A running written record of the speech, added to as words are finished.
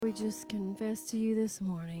we just confess to you this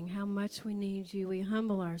morning how much we need you. We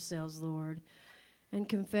humble ourselves, Lord, and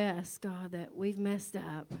confess, God, that we've messed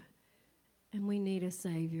up and we need a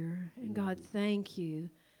Savior. And God, thank you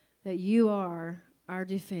that you are our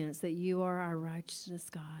defense, that you are our righteousness,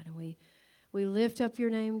 God. And we lift up your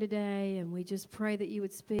name today, and we just pray that you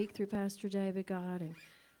would speak through Pastor David, God, and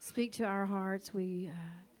speak to our hearts. We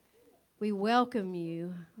welcome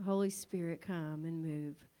you. Holy Spirit, come and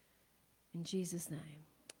move. In Jesus' name.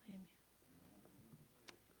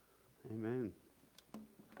 Amen.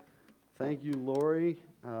 Thank you, Lori,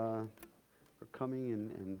 for coming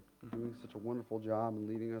and doing such a wonderful job and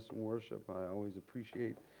leading us in worship. I always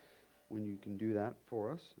appreciate when you can do that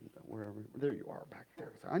for us. Wherever, there you are back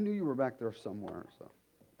there. I knew you were back there somewhere. So,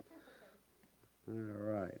 all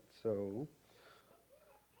right. So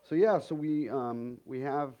we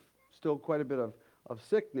have still quite a bit of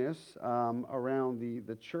sickness around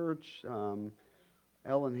the church. Ellen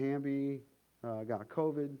Hamby got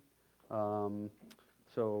COVID.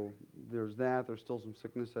 So there's that. There's still some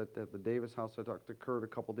sickness at the Davis house. I talked to Kurt a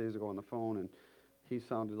couple days ago on the phone, and he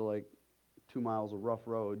sounded like 2 miles of rough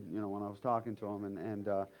road, when I was talking to him.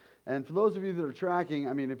 And for those of you that are tracking,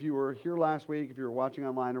 I mean, if you were here last week, if you were watching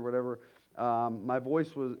online or whatever, my voice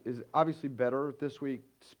is obviously better this week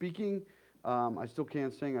speaking. I still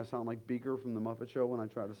can't sing. I sound like Beaker from the Muppet Show when I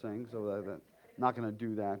try to sing, so that not going to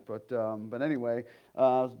do that. But anyway,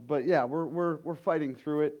 but yeah, we're fighting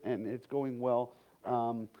through it, and it's going well.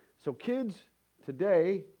 So kids,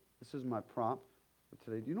 today, this is my prop for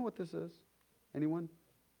today. Do you know what this is? Anyone?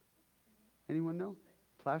 Anyone know?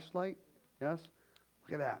 Flashlight? Yes?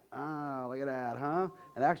 Look at that. Look at that, huh?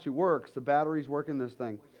 It actually works. The batteries work in this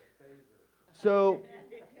thing. So,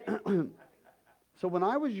 so when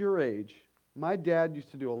I was your age, my dad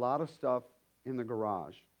used to do a lot of stuff in the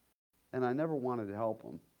garage, and I never wanted to help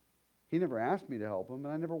him. He never asked me to help him,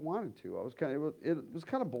 and I never wanted to. It was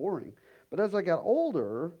kind of boring. But as I got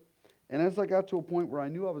older, and as I got to a point where I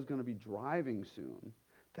knew I was going to be driving soon,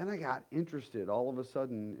 then I got interested all of a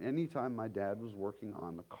sudden anytime my dad was working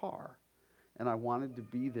on the car, and I wanted to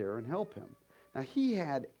be there and help him. Now, he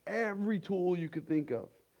had every tool you could think of,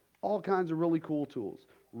 all kinds of really cool tools,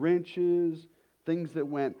 wrenches, things that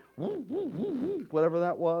went whatever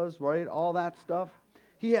that was, right, all that stuff.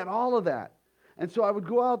 He had all of that. And so I would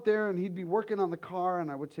go out there, and he'd be working on the car, and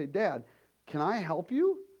I would say, Dad, can I help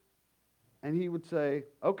you? And he would say,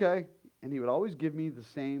 okay. And he would always give me the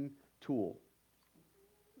same tool.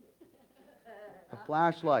 A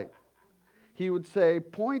flashlight. He would say,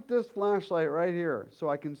 point this flashlight right here so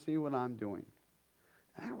I can see what I'm doing.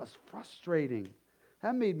 And that was frustrating.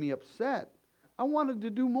 That made me upset. I wanted to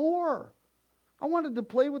do more. I wanted to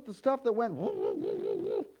play with the stuff that went,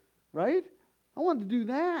 right? I wanted to do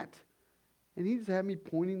that. And he just had me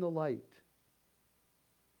pointing the light.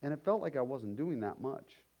 And it felt like I wasn't doing that much.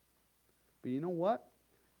 But you know what?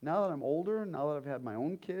 Now that I'm older, now that I've had my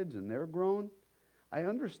own kids and they're grown, I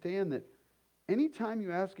understand that anytime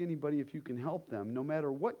you ask anybody if you can help them, no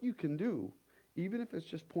matter what you can do, even if it's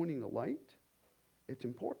just pointing the light, it's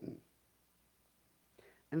important.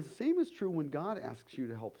 And the same is true when God asks you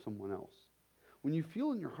to help someone else. When you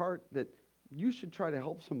feel in your heart that you should try to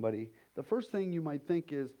help somebody, the first thing you might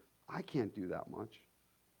think is, I can't do that much.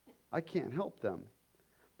 I can't help them.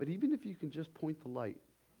 But even if you can just point the light,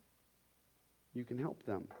 you can help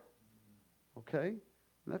them. Okay?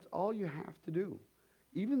 And that's all you have to do.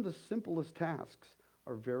 Even the simplest tasks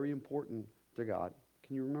are very important to God.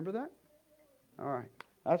 Can you remember that? All right.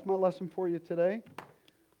 That's my lesson for you today.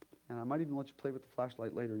 And I might even let you play with the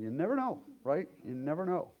flashlight later. You never know, right? You never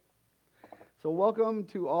know. So welcome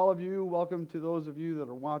to all of you. Welcome to those of you that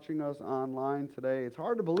are watching us online today. It's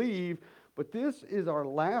hard to believe, but this is our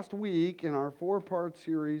last week in our 4-part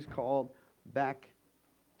series called Back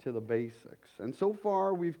to the Basics. And so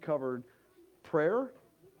far we've covered prayer,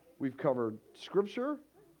 we've covered scripture,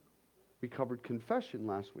 we covered confession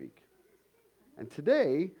last week. And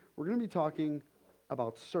today we're going to be talking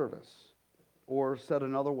about service, or said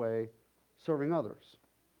another way, serving others.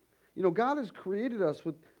 You know, God has created us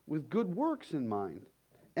with good works in mind.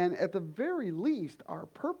 And at the very least, our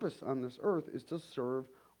purpose on this earth is to serve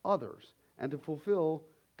others and to fulfill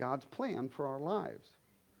God's plan for our lives.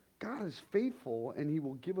 God is faithful, and he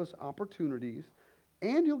will give us opportunities,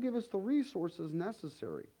 and he'll give us the resources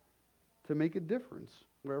necessary to make a difference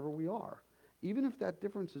wherever we are, even if that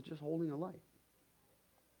difference is just holding a light.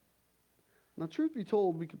 Now, truth be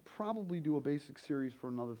told, we could probably do a basic series for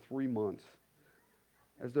another 3 months,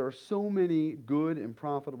 as there are so many good and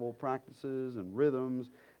profitable practices and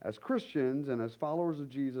rhythms as Christians and as followers of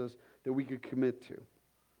Jesus that we could commit to.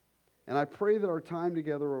 And I pray that our time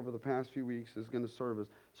together over the past few weeks is going to serve as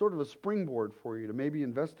sort of a springboard for you to maybe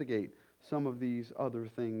investigate some of these other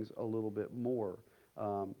things a little bit more.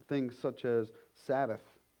 Things such as Sabbath,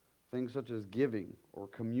 things such as giving or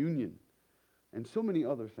communion, and so many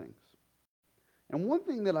other things. And one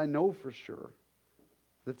thing that I know for sure,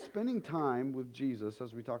 that spending time with Jesus,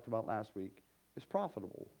 as we talked about last week, is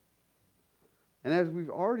profitable. And as we've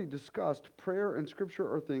already discussed, prayer and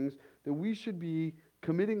Scripture are things that we should be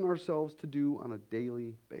committing ourselves to do on a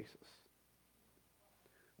daily basis.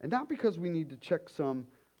 And not because we need to check some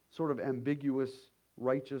sort of ambiguous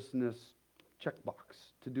righteousness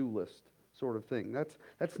checkbox, to-do list sort of thing.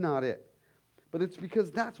 That's not it. But it's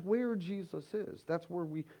because that's where Jesus is. That's where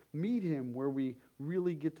we meet him, where we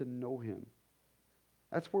really get to know him.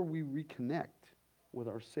 That's where we reconnect with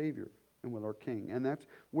our Savior and with our King. And that's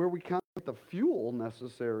where we kind of get the fuel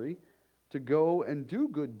necessary to go and do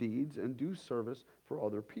good deeds and do service for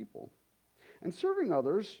other people. And serving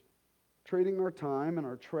others, trading our time and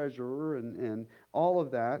our treasure and all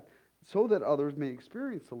of that, so that others may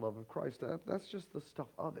experience the love of Christ. That's just the stuff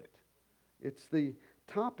of it. It's the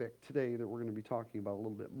topic today that we're going to be talking about a little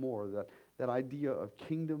bit more, that idea of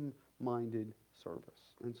kingdom-minded service.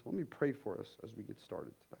 And so let me pray for us as we get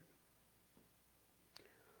started today.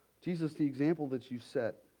 Jesus, the example that you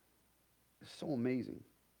set is so amazing.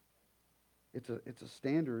 It's a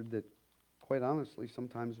standard that, quite honestly,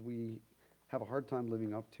 sometimes we have a hard time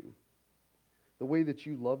living up to. The way that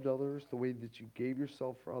you loved others, the way that you gave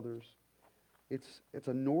yourself for others, it's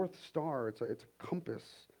a north star. It's a compass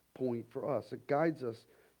point for us. It guides us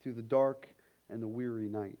through the dark and the weary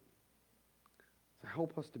night. So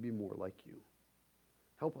help us to be more like you.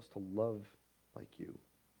 Help us to love like you.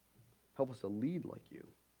 Help us to lead like you,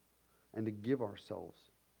 and to give ourselves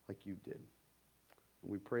like you did.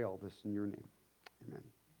 And we pray all this in your name. Amen.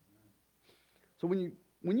 So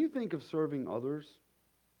when you think of serving others,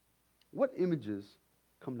 what images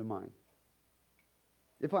come to mind?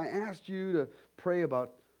 If I asked you to pray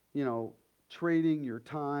about, trading your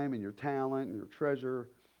time and your talent and your treasure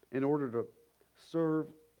in order to serve,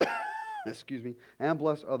 and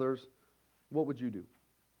bless others, what would you do?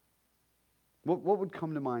 What would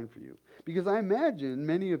come to mind for you? Because I imagine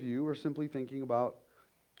many of you are simply thinking about,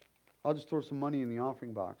 I'll just throw some money in the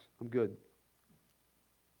offering box. I'm good.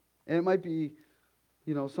 And it might be,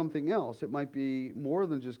 something else. It might be more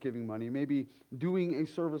than just giving money. Maybe doing a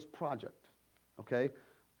service project, okay?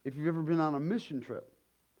 If you've ever been on a mission trip,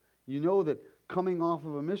 you know that coming off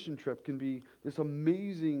of a mission trip can be this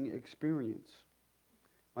amazing experience.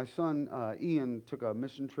 My son, Ian, took a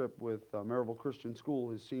mission trip with Maryville Christian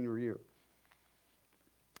School his senior year.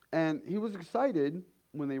 And he was excited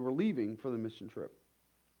when they were leaving for the mission trip.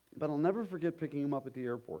 But I'll never forget picking him up at the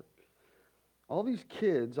airport. All these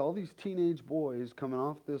kids, all these teenage boys coming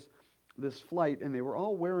off this flight, and they were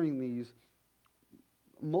all wearing these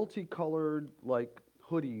multicolored,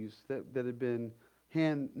 hoodies that had been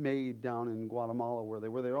handmade down in Guatemala where they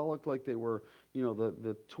were. They all looked like they were,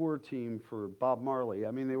 the tour team for Bob Marley.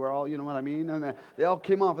 I mean, they were all, you know what I mean? And they all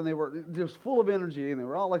came off, and they were just full of energy, and they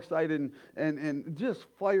were all excited and just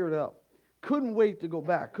fired up. Couldn't wait to go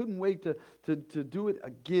back. Couldn't wait to do it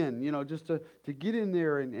again, just to get in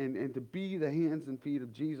there and to be the hands and feet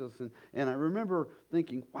of Jesus. And I remember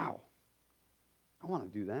thinking, wow, I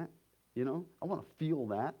want to do that. I want to feel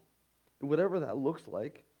that. And whatever that looks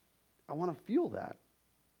like, I want to feel that.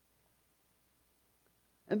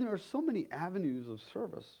 And there are so many avenues of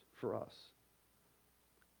service for us.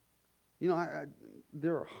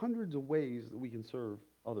 There are hundreds of ways that we can serve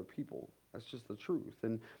other people. That's just the truth.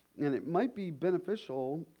 And it might be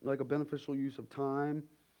beneficial, like a beneficial use of time.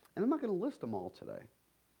 And I'm not going to list them all today,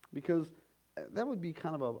 because that would be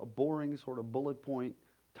kind of a boring sort of bullet point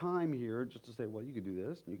time here, just to say, well, you could do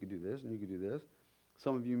this, and you could do this, and you could do this.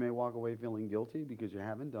 Some of you may walk away feeling guilty because you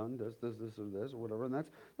haven't done this, or whatever. And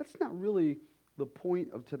that's not really the point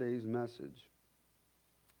of today's message.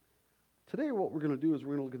 Today what we're going to do is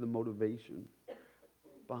we're going to look at the motivation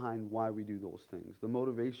behind why we do those things, the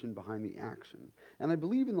motivation behind the action. And I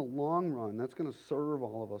believe in the long run, that's going to serve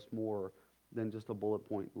all of us more than just a bullet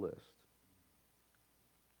point list.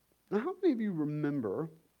 Now, how many of you remember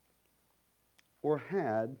or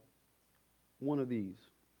had one of these?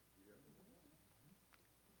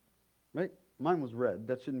 Right? Mine was red.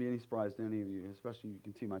 That shouldn't be any surprise to any of you, especially you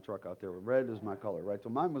can see my truck out there. Red is my color, right? So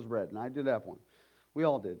mine was red, and I did have one. We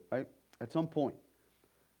all did, right? At some point.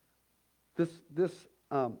 This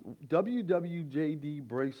WWJD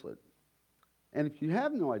bracelet. And if you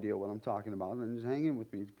have no idea what I'm talking about, then just hang in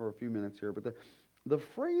with me for a few minutes here. But the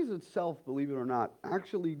phrase itself, believe it or not,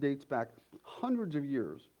 actually dates back hundreds of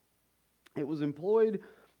years. It was employed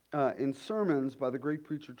in sermons by the great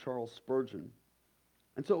preacher Charles Spurgeon.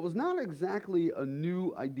 And so it was not exactly a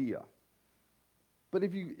new idea. But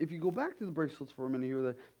if you go back to the bracelets for a minute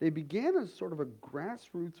here, they began as sort of a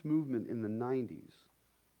grassroots movement in the 90s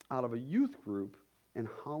out of a youth group in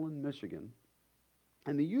Holland, Michigan.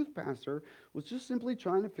 And the youth pastor was just simply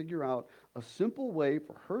trying to figure out a simple way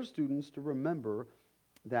for her students to remember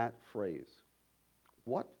that phrase.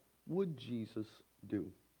 What would Jesus do?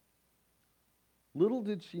 Little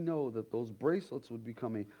did she know that those bracelets would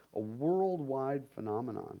become a worldwide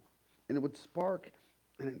phenomenon. And it would spark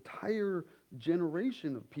an entire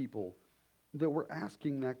generation of people that were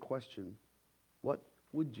asking that question. What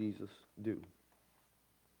would Jesus do?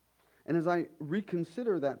 And as I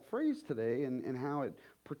reconsider that phrase today and how it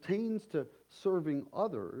pertains to serving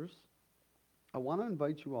others, I want to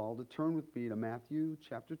invite you all to turn with me to Matthew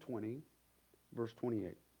chapter 20, verse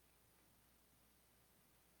 28.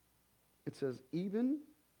 It says, even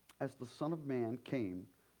as the Son of Man came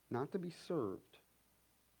not to be served,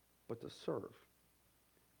 but to serve,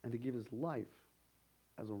 and to give his life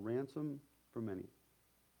as a ransom for many.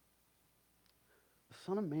 The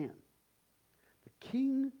Son of Man, the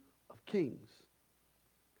King of Kings,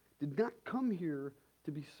 did not come here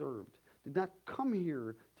to be served, did not come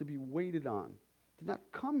here to be waited on, did not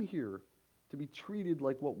come here to be treated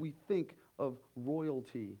like what we think of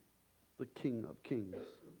royalty, the King of Kings.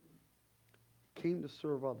 He came to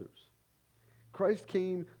serve others. Christ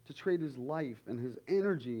came to trade his life and his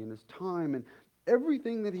energy and his time and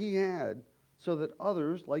everything that he had so that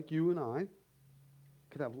others, like you and I,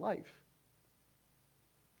 could have life.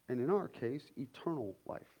 And in our case, eternal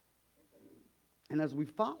life. And as we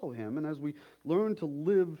follow him and as we learn to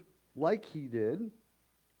live like he did,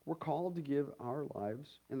 we're called to give our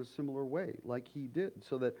lives in a similar way, like he did,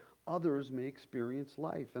 so that others may experience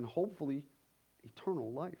life and hopefully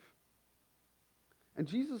eternal life. And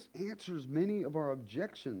Jesus answers many of our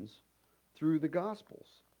objections through the Gospels.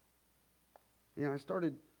 I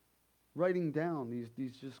started writing down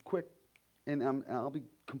these just quick, and I'll be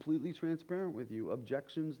completely transparent with you,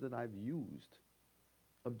 objections that I've used.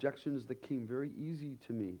 Objections that came very easy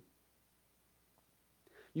to me.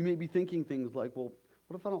 You may be thinking things like, well,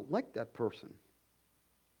 what if I don't like that person?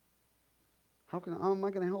 How am I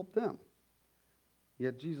going to help them?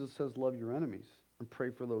 Yet Jesus says, love your enemies and pray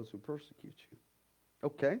for those who persecute you.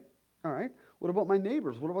 Okay, all right. What about my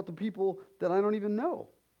neighbors? What about the people that I don't even know?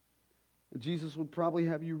 Jesus would probably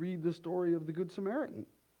have you read the story of the Good Samaritan,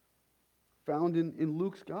 found in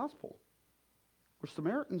Luke's Gospel, where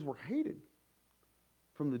Samaritans were hated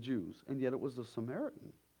from the Jews, and yet it was the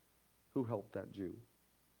Samaritan who helped that Jew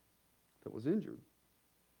that was injured.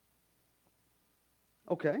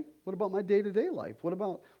 Okay, what about my day-to-day life? What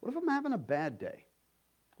if I'm having a bad day?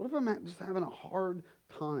 What if I'm just having a hard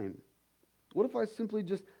time? What if I simply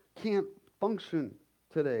just can't function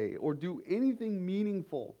today or do anything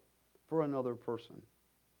meaningful for another person?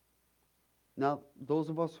 Now, those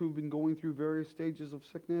of us who've been going through various stages of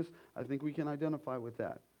sickness, I think we can identify with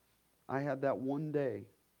that. I had that one day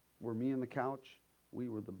where me and the couch, we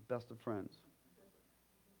were the best of friends.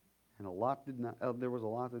 And there was a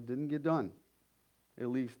lot that didn't get done, at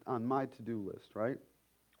least on my to-do list, right?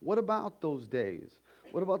 What about those days?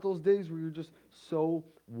 What about those days where you're just so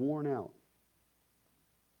worn out?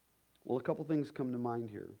 Well, a couple things come to mind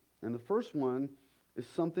here. And the first one is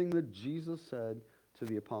something that Jesus said to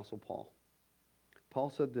the Apostle Paul. Paul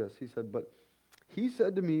said this. He said, but he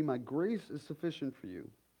said to me, my grace is sufficient for you,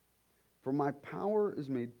 for my power is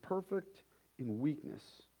made perfect in weakness.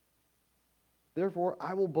 Therefore,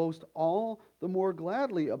 I will boast all the more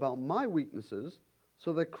gladly about my weaknesses,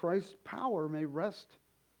 so that Christ's power may rest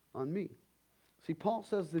on me. See, Paul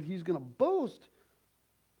says that he's going to boast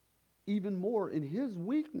even more in his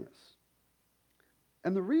weakness.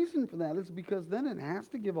 And the reason for that is because then it has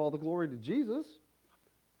to give all the glory to Jesus.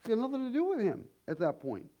 It's got nothing to do with him at that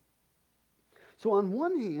point. So on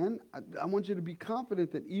one hand, I want you to be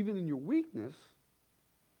confident that even in your weakness,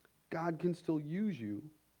 God can still use you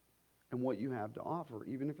and what you have to offer,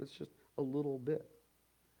 even if it's just a little bit.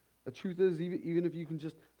 The truth is, even if you can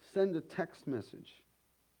just send a text message,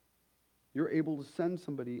 you're able to send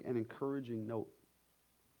somebody an encouraging note.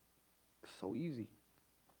 It's so easy.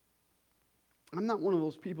 I'm not one of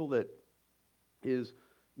those people that is,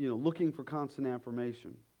 looking for constant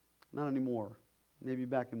affirmation. Not anymore. Maybe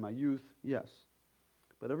back in my youth, yes.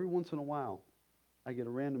 But every once in a while, I get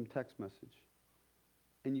a random text message.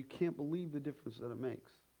 And you can't believe the difference that it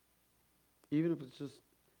makes. Even if it's just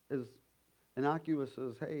as innocuous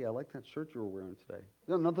as, hey, I like that shirt you were wearing today.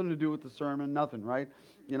 It has nothing to do with the sermon, nothing, right?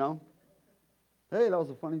 Hey, that was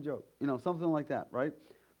a funny joke. Something like that, right?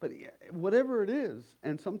 But whatever it is,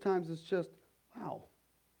 and sometimes it's just, wow,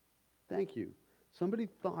 thank you. somebody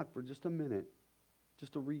thought for just a minute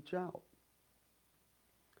just to reach out.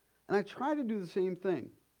 And I try to do the same thing.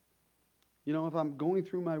 You know, if I'm going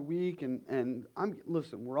through my week and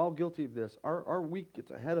listen, we're all guilty of this. Our week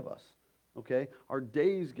gets ahead of us, okay? Our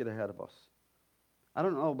days get ahead of us. I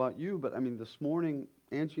don't know about you, but I mean, this morning,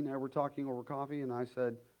 Angie and I were talking over coffee, and I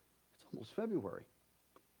said, it's almost February.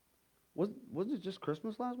 Wasn't it just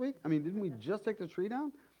Christmas last week? I mean, didn't we just take the tree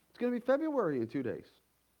down? It's going to be February in 2 days.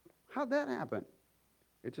 How'd that happen?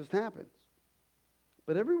 It just happens.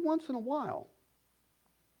 But every once in a while,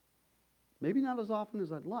 maybe not as often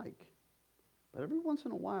as I'd like, but every once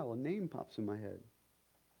in a while, a name pops in my head.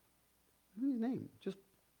 What is his name? Just,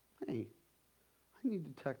 hey, I need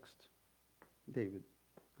to text David.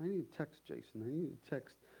 I need to text Jason. I need to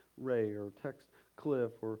text Ray or text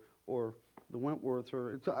Cliff or the Wentworths.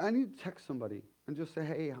 I need to text somebody and just say,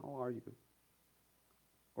 hey, how are you?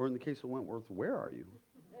 Or in the case of Wentworth, where are you?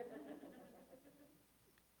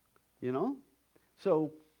 You know?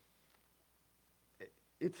 So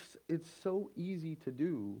it's so easy to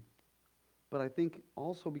do, but I think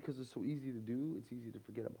also because it's so easy to do, it's easy to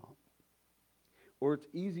forget about. Or it's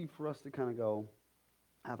easy for us to kind of go,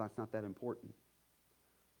 that's not that important.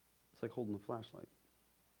 It's like holding a flashlight.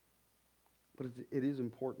 But it is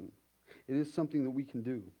important. It is something that we can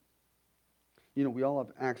do. You know, we all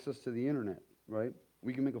have access to the internet, right?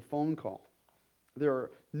 We can make a phone call. There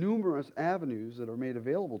are numerous avenues that are made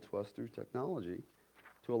available to us through technology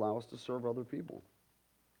to allow us to serve other people.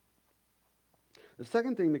 The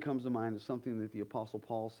second thing that comes to mind is something that the Apostle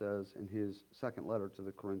Paul says in his second letter to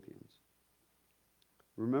the Corinthians.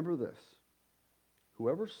 Remember this,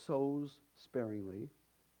 whoever sows sparingly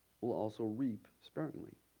will also reap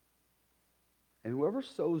sparingly. And whoever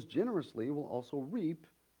sows generously will also reap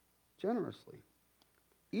generously.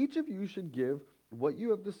 Each of you should give what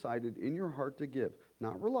you have decided in your heart to give,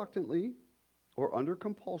 not reluctantly or under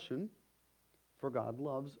compulsion, for God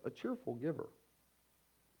loves a cheerful giver.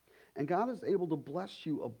 And God is able to bless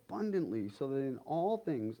you abundantly so that in all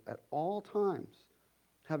things, at all times,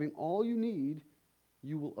 having all you need,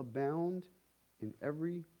 you will abound in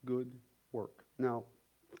every good work. Now,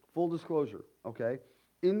 full disclosure, okay?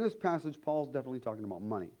 In this passage, Paul's definitely talking about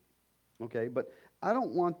money, okay? But I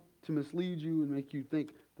don't want to mislead you and make you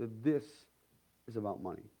think that this is about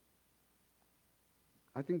money.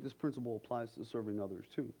 I think this principle applies to serving others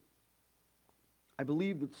too. I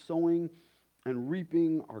believe that sowing and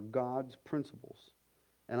reaping are God's principles,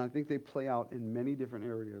 and I think they play out in many different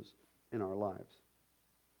areas in our lives.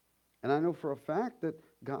 And I know for a fact that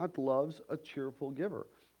God loves a cheerful giver.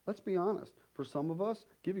 Let's be honest. For some of us,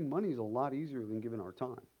 giving money is a lot easier than giving our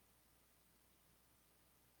time.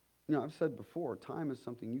 You know, I've said before, time is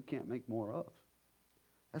something you can't make more of.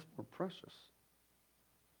 That's more precious.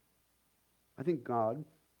 I think God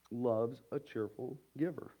loves a cheerful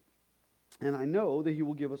giver. And I know that he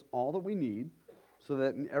will give us all that we need so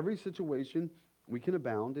that in every situation we can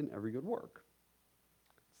abound in every good work.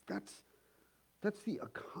 That's the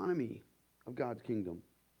economy of God's kingdom.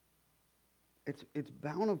 It's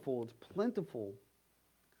bountiful, it's plentiful.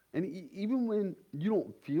 And even when you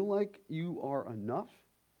don't feel like you are enough,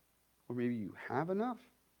 or maybe you have enough,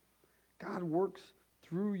 God works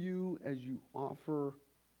through you as you offer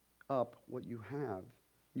up what you have.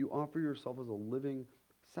 You offer yourself as a living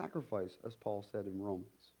sacrifice, as Paul said in Romans,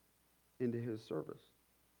 into his service.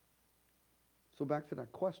 So back to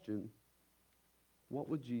that question, what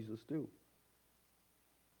would Jesus do?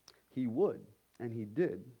 He would, and he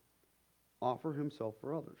did, offer himself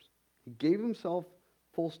for others. He gave himself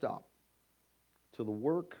full stop to the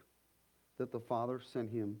work that the Father sent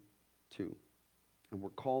him to. And we're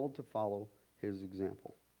called to follow his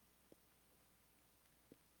example.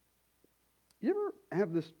 You ever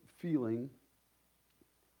have this feeling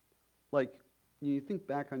like you think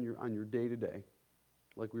back on your day-to-day,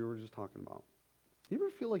 like we were just talking about. You ever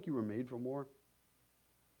feel like you were made for more?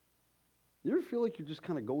 You ever feel like you're just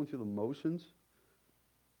kind of going through the motions?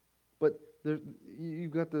 But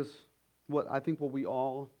you've got this, what we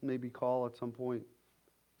all maybe call at some point,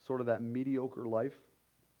 sort of that mediocre life.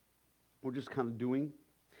 We're just kind of doing.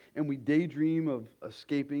 And we daydream of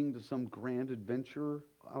escaping to some grand adventure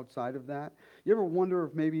outside of that. You ever wonder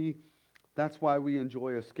if maybe that's why we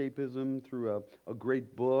enjoy escapism through a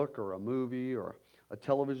great book or a movie or a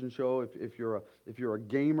television show? If you're a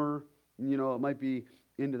gamer, you know, it might be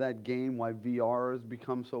into that game why VR has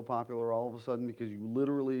become so popular all of a sudden, because you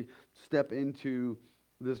literally step into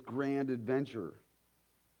this grand adventure.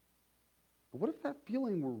 But what if that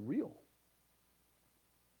feeling were real?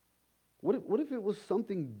 What if it was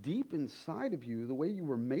something deep inside of you, the way you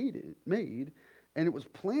were made, and it was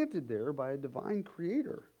planted there by a divine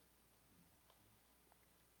creator?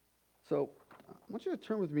 So I want you to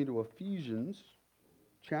turn with me to Ephesians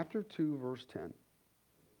chapter 2, verse 10.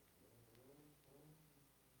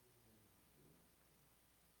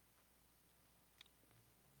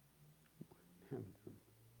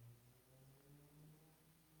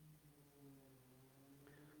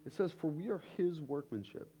 It says, "For we are his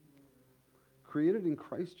workmanship, created in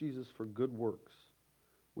Christ Jesus for good works,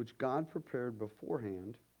 which God prepared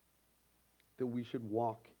beforehand that we should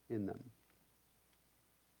walk in them."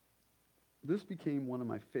 This became one of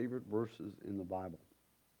my favorite verses in the Bible.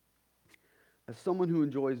 As someone who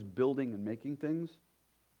enjoys building and making things,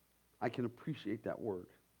 I can appreciate that word,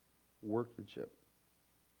 workmanship.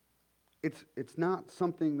 It's not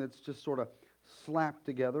something that's just sort of slapped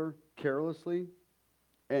together carelessly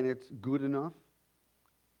and it's good enough.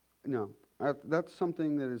 No, that's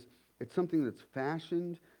something it's something that's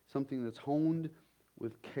fashioned, something that's honed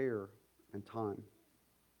with care and time.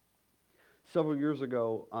 Several years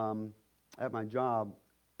ago, at my job,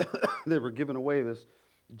 they were giving away this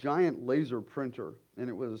giant laser printer, and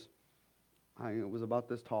it was about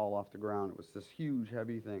this tall off the ground. It was this huge,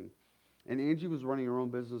 heavy thing. And Angie was running her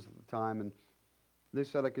own business at the time, and they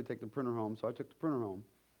said I could take the printer home, so I took the printer home.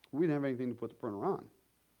 We didn't have anything to put the printer on.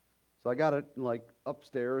 So I got it like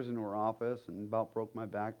upstairs into her office and about broke my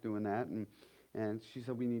back doing that. And she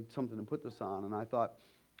said, "We need something to put this on." And I thought,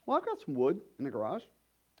 well, I've got some wood in the garage.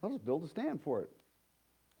 I'll just build a stand for it,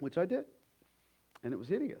 which I did. And it was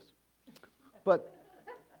hideous. But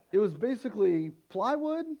it was basically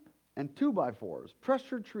plywood and 2x4s,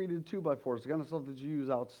 pressure-treated 2x4s, the kind of stuff that you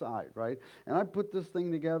use outside, right? And I put this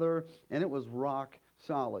thing together, and it was rock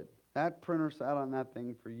solid. That printer sat on that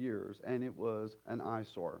thing for years, and it was an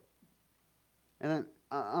eyesore. And then,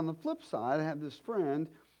 on the flip side, I had this friend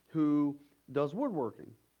who does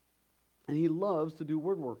woodworking, and he loves to do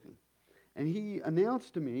woodworking. And he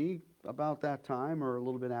announced to me about that time, or a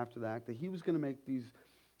little bit after that he was going to make these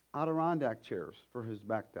Adirondack chairs for his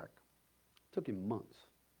back deck. It took him months.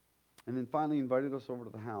 And then finally invited us over to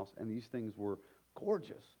the house, and these things were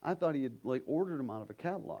gorgeous. I thought he had like ordered them out of a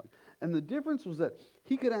catalog. And the difference was that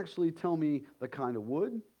he could actually tell me the kind of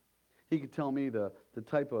wood. He could tell me the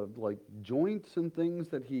type of like joints and things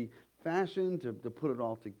that he fashioned to put it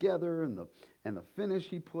all together, and the finish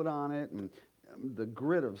he put on it, and the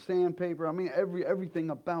grit of sandpaper. I mean, everything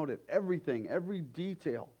about it, every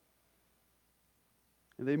detail.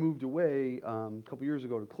 And they moved away a couple years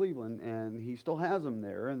ago to Cleveland, and he still has them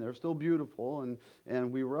there, and they're still beautiful.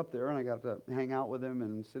 And we were up there, and I got to hang out with him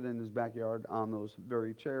and sit in his backyard on those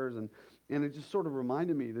very chairs. And it just sort of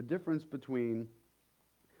reminded me the difference between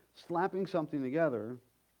slapping something together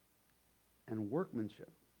and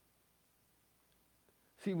workmanship.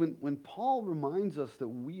 See, when Paul reminds us that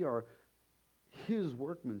we are his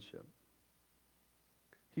workmanship,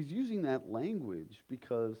 he's using that language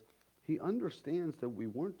because he understands that we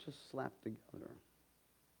weren't just slapped together.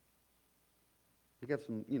 You got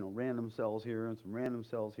some, random cells here and some random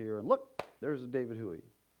cells here, and look, there's a David Huey.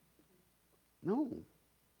 No.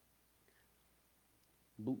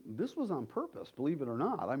 This was on purpose, believe it or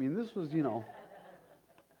not. I mean, this was,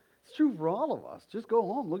 it's true for all of us. Just go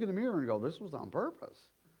home, look in the mirror, and go, this was on purpose.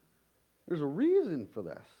 There's a reason for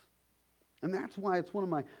this. And that's why it's one of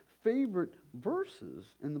my favorite verses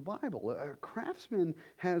in the Bible. A craftsman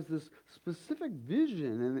has this specific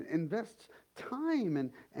vision and invests time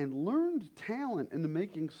and learned talent into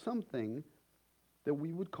making something that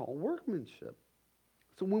we would call workmanship.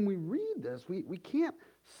 So when we read this, we can't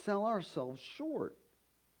sell ourselves short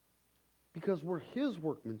because we're his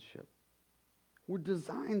workmanship. We're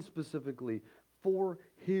designed specifically for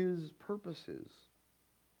his purposes.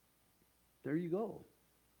 There you go.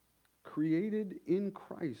 Created in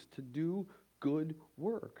Christ to do good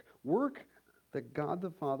work. Work that God the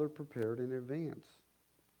Father prepared in advance.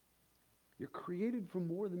 You're created for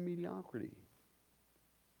more than mediocrity.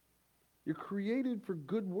 You're created for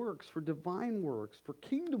good works, for divine works, for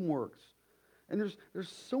kingdom works. And there's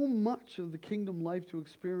so much of the kingdom life to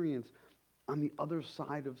experience on the other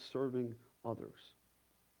side of serving others.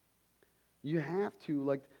 You have to,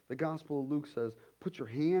 like the Gospel of Luke says, put your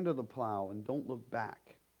hand to the plow and don't look back.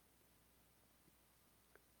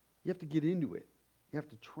 You have to get into it. You have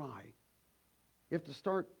to try. You have to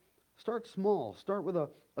start small. Start with a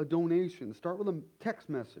donation. Start with a text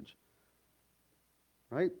message.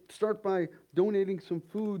 Right? Start by donating some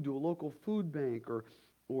food to a local food bank,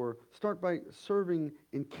 or start by serving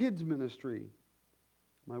in kids ministry.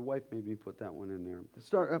 My wife made me put that one in there.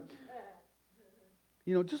 Start,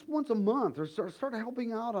 just once a month, or start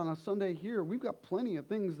helping out on a Sunday here. We've got plenty of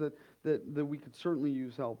things that we could certainly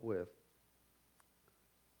use help with.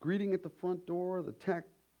 Greeting at the front door, the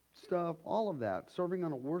stuff, all of that, serving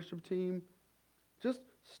on a worship team. Just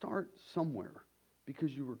start somewhere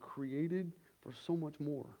because you were created for so much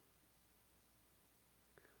more.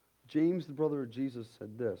 James, the brother of Jesus,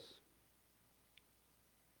 said this.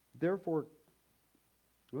 Therefore,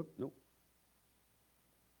 nope.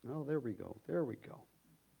 Oh, there we go. There we go.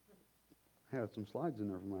 I had some slides in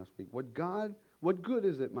there from last week. What good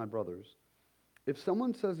is it, my brothers, if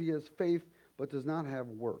someone says he has faith but does not have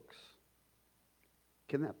works?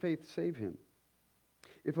 Can that faith save him?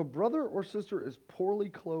 If a brother or sister is poorly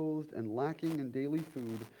clothed and lacking in daily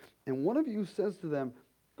food, and one of you says to them,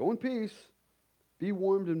 go in peace, be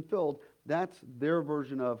warmed and filled, that's their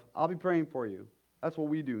version of, I'll be praying for you. That's what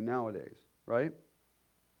we do nowadays, right?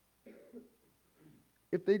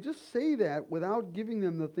 If they just say that without giving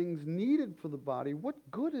them the things needed for the body, what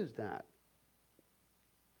good is that?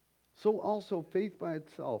 So also, faith by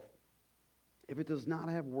itself, if it does not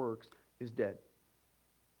have works, is dead.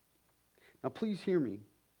 Now please hear me,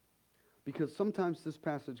 because sometimes this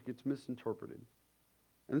passage gets misinterpreted.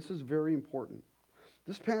 And this is very important.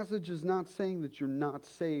 This passage is not saying that you're not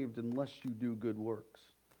saved unless you do good works.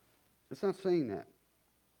 It's not saying that.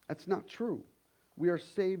 That's not true. We are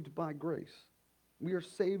saved by grace. We are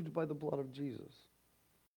saved by the blood of Jesus.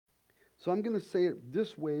 So I'm going to say it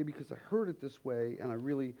this way because I heard it this way and I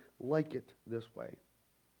really like it this way.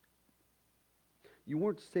 You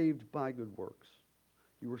weren't saved by good works.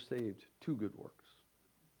 You were saved to good works.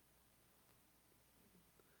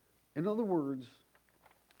 In other words,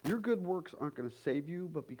 your good works aren't going to save you,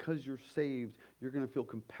 but because you're saved, you're going to feel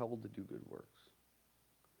compelled to do good works.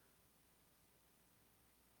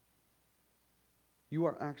 You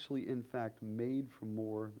are actually, in fact, made for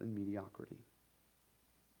more than mediocrity.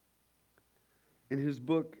 In his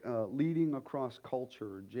book, Leading Across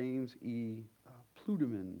Culture, James E.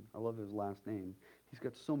 Pluderman, I love his last name. He's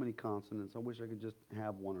got so many consonants. I wish I could just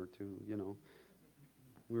have one or two, you know.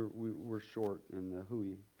 We're short in the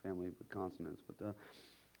Hui family with consonants. But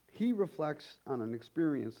he reflects on an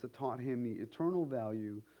experience that taught him the eternal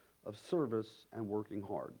value of service and working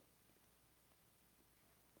hard,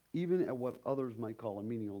 even at what others might call a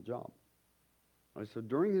menial job. Right, so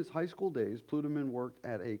during his high school days, Pluderman worked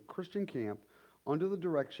at a Christian camp under the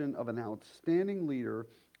direction of an outstanding leader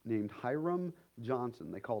named Hiram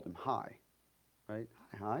Johnson. They called him Hi. Right?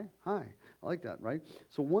 Hi. I like that, right?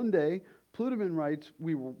 So one day, Pluderman writes,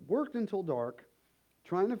 we worked until dark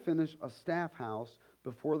trying to finish a staff house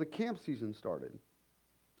before the camp season started.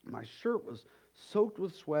 My shirt was soaked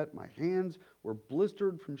with sweat. My hands were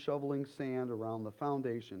blistered from shoveling sand around the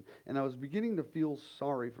foundation, and I was beginning to feel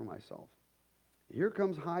sorry for myself. Here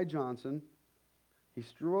comes Hi Johnson. He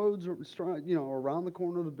strodes, around the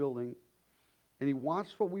corner of the building, and he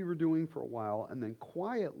watched what we were doing for a while, and then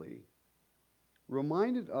quietly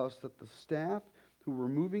reminded us that the staff who were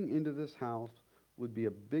moving into this house would be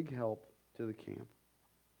a big help to the camp.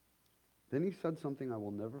 Then he said something I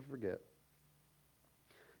will never forget.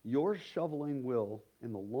 Your shoveling will,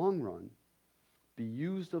 in the long run, be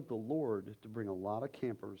used of the Lord to bring a lot of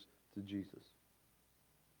campers to Jesus.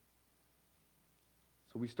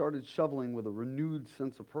 So we started shoveling with a renewed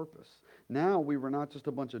sense of purpose. Now we were not just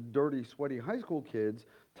a bunch of dirty, sweaty high school kids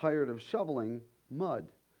tired of shoveling mud.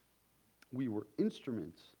 We were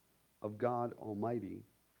instruments of God Almighty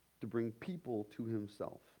to bring people to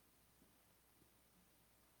himself.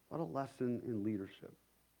 What a lesson in leadership.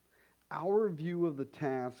 Our view of the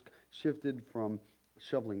task shifted from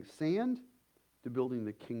shoveling sand to building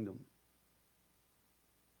the kingdom.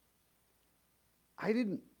 I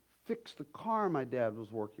didn't fix the car my dad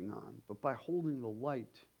was working on, but by holding the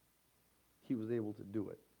light, he was able to do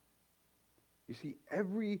it. You see,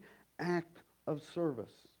 every act of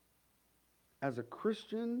service as a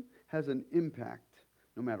Christian has an impact,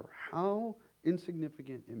 no matter how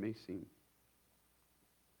insignificant it may seem.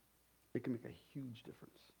 It can make a huge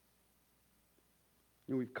difference.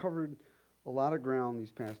 We've covered a lot of ground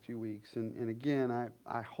these past few weeks, and again,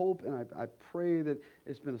 I hope and I pray that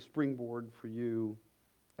it's been a springboard for you.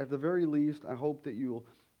 At the very least, I hope that you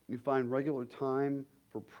find regular time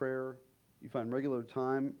for prayer. You find regular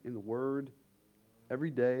time in the Word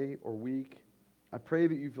every day or week. I pray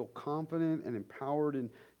that you feel confident and empowered in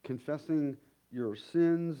confessing your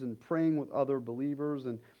sins and praying with other believers.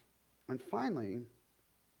 And finally,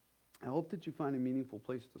 I hope that you find a meaningful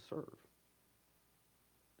place to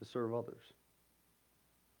serve others.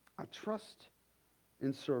 I trust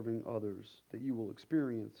in serving others that you will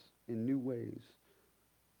experience in new ways,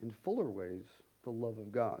 in fuller ways, the love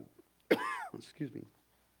of God. Excuse me.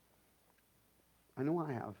 I know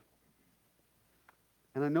I have.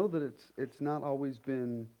 And I know that it's not always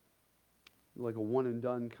been like a one and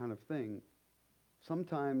done kind of thing.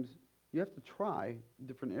 sometimes you have to try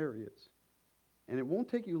different areas. And it won't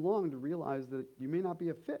take you long to realize that you may not be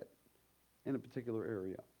a fit in a particular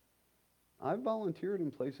area. I've volunteered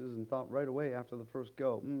in places and thought right away after the first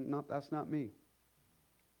go, that's not me.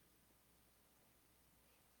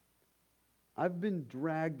 I've been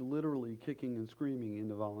dragged literally kicking and screaming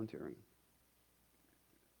into volunteering.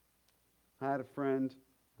 I had a friend,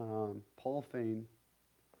 Paul Fain,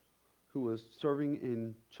 who was serving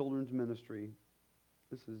in children's ministry.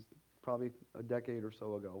 This is probably a decade or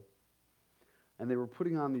so ago. And they were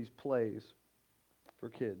putting on these plays for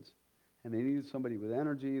kids. And they needed somebody with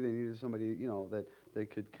energy. They needed somebody, that they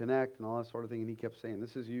could connect and all that sort of thing. And he kept saying,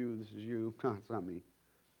 this is you, this is you. No, it's not me.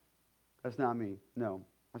 That's not me. No.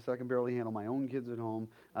 I said, I can barely handle my own kids at home.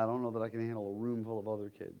 I don't know that I can handle a room full of other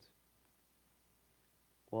kids.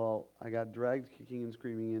 Well, I got dragged kicking and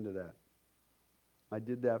screaming into that. I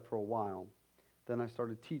did that for a while. Then I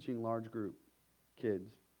started teaching large group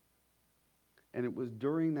kids. And it was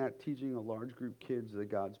during that teaching of large group kids that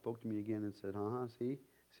God spoke to me again and said,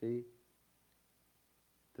 see,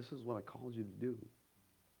 this is what I called you to do.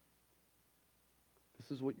 This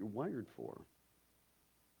is what you're wired for.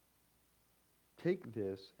 Take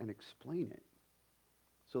this and explain it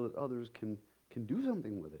so that others can do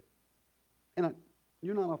something with it. And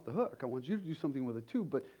you're not off the hook. I want you to do something with it too,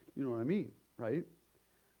 but you know what I mean, right?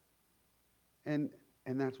 And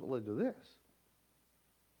that's what led to this.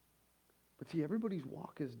 But see, everybody's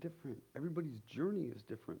walk is different. Everybody's journey is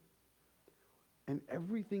different. And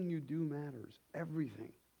everything you do matters.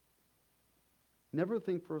 Everything. Never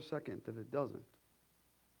think for a second that it doesn't.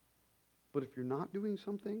 But if you're not doing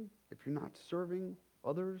something, if you're not serving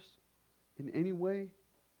others in any way,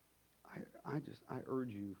 I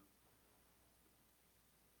urge you,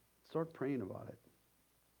 start praying about it.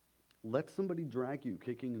 Let somebody drag you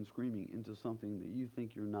kicking and screaming into something that you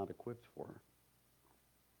think you're not equipped for.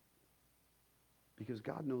 Because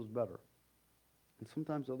God knows better. And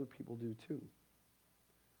sometimes other people do too.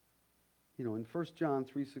 In 1 John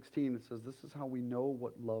 3:16 it says, this is how we know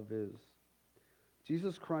what love is.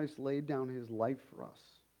 Jesus Christ laid down his life for us.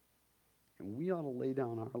 And we ought to lay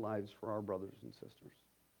down our lives for our brothers and sisters.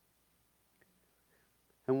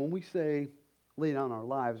 And when we say lay down our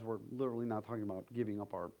lives, we're literally not talking about giving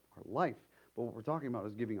up our life. But what we're talking about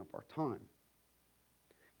is giving up our time.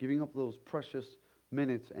 Giving up those precious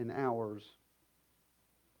minutes and hours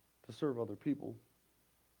to serve other people.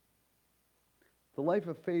 The life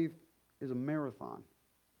of faith is a marathon.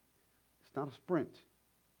 It's not a sprint.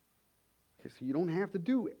 Okay, so you don't have to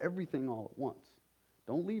do everything all at once.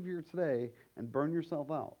 Don't leave here today and burn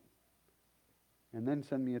yourself out. And then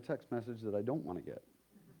send me a text message that I don't want to get.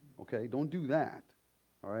 Okay? Don't do that.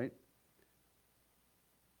 All right?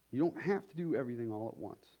 You don't have to do everything all at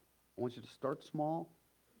once. I want you to start small.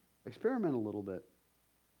 Experiment a little bit.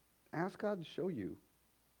 Ask God to show you.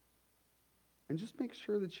 And just make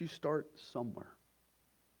sure that you start somewhere.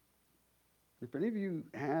 If any of you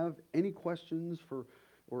have any questions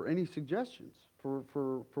or any suggestions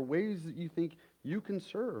for ways that you think you can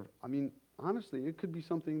serve, honestly, it could be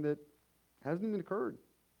something that hasn't even occurred.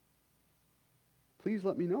 Please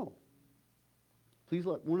let me know. Please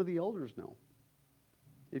let one of the elders know.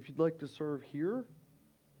 If you'd like to serve here,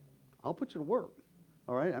 I'll put you to work.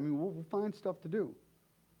 All right? We'll find stuff to do.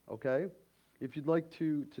 Okay? If you'd like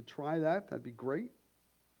to try that, that'd be great.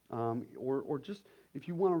 Or just if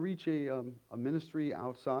you want to reach a ministry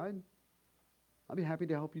outside, I'll be happy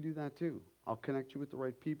to help you do that too. I'll connect you with the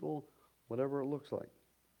right people, whatever it looks like.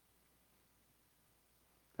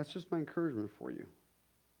 That's just my encouragement for you.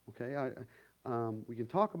 Okay? We can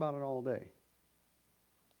talk about it all day,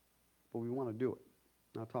 but we want to do it,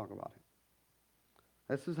 not talk about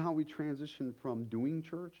it. This is how we transition from doing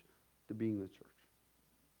church to being the church.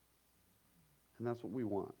 And that's what we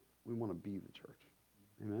want. We want to be the church.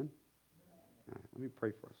 Amen? All right, let me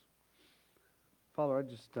pray for us. Father,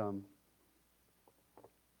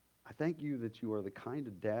 I thank you that you are the kind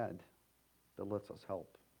of dad that lets us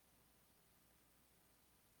help.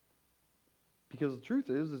 Because the truth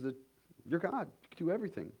is that you're God. You can do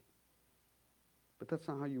everything. But that's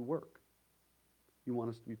not how you work. You want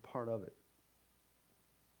us to be part of it.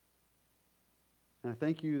 And I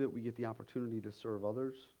thank you that we get the opportunity to serve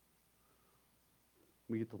others.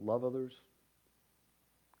 We get to love others.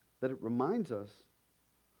 That it reminds us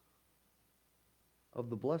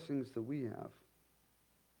of the blessings that we have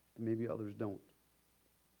that maybe others don't.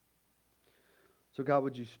 So God,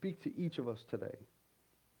 would you speak to each of us today?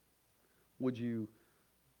 Would you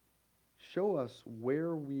show us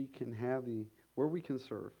where we can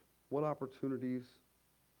serve? What opportunities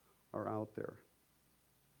are out there?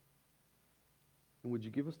 And would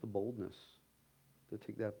you give us the boldness to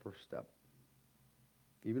take that first step.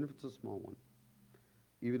 Even if it's a small one.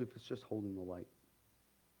 Even if it's just holding the light.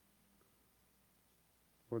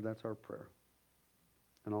 Lord, that's our prayer.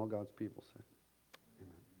 And all God's people say,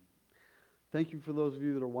 amen. Thank you for those of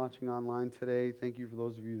you that are watching online today. Thank you for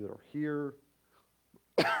those of you that are here.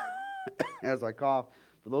 As I cough,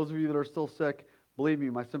 for those of you that are still sick, believe me,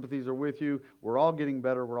 my sympathies are with you. We're all getting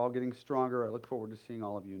better. We're all getting stronger. I look forward to seeing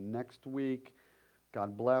all of you next week.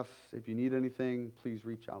 God bless. If you need anything, please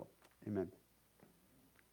reach out. Amen.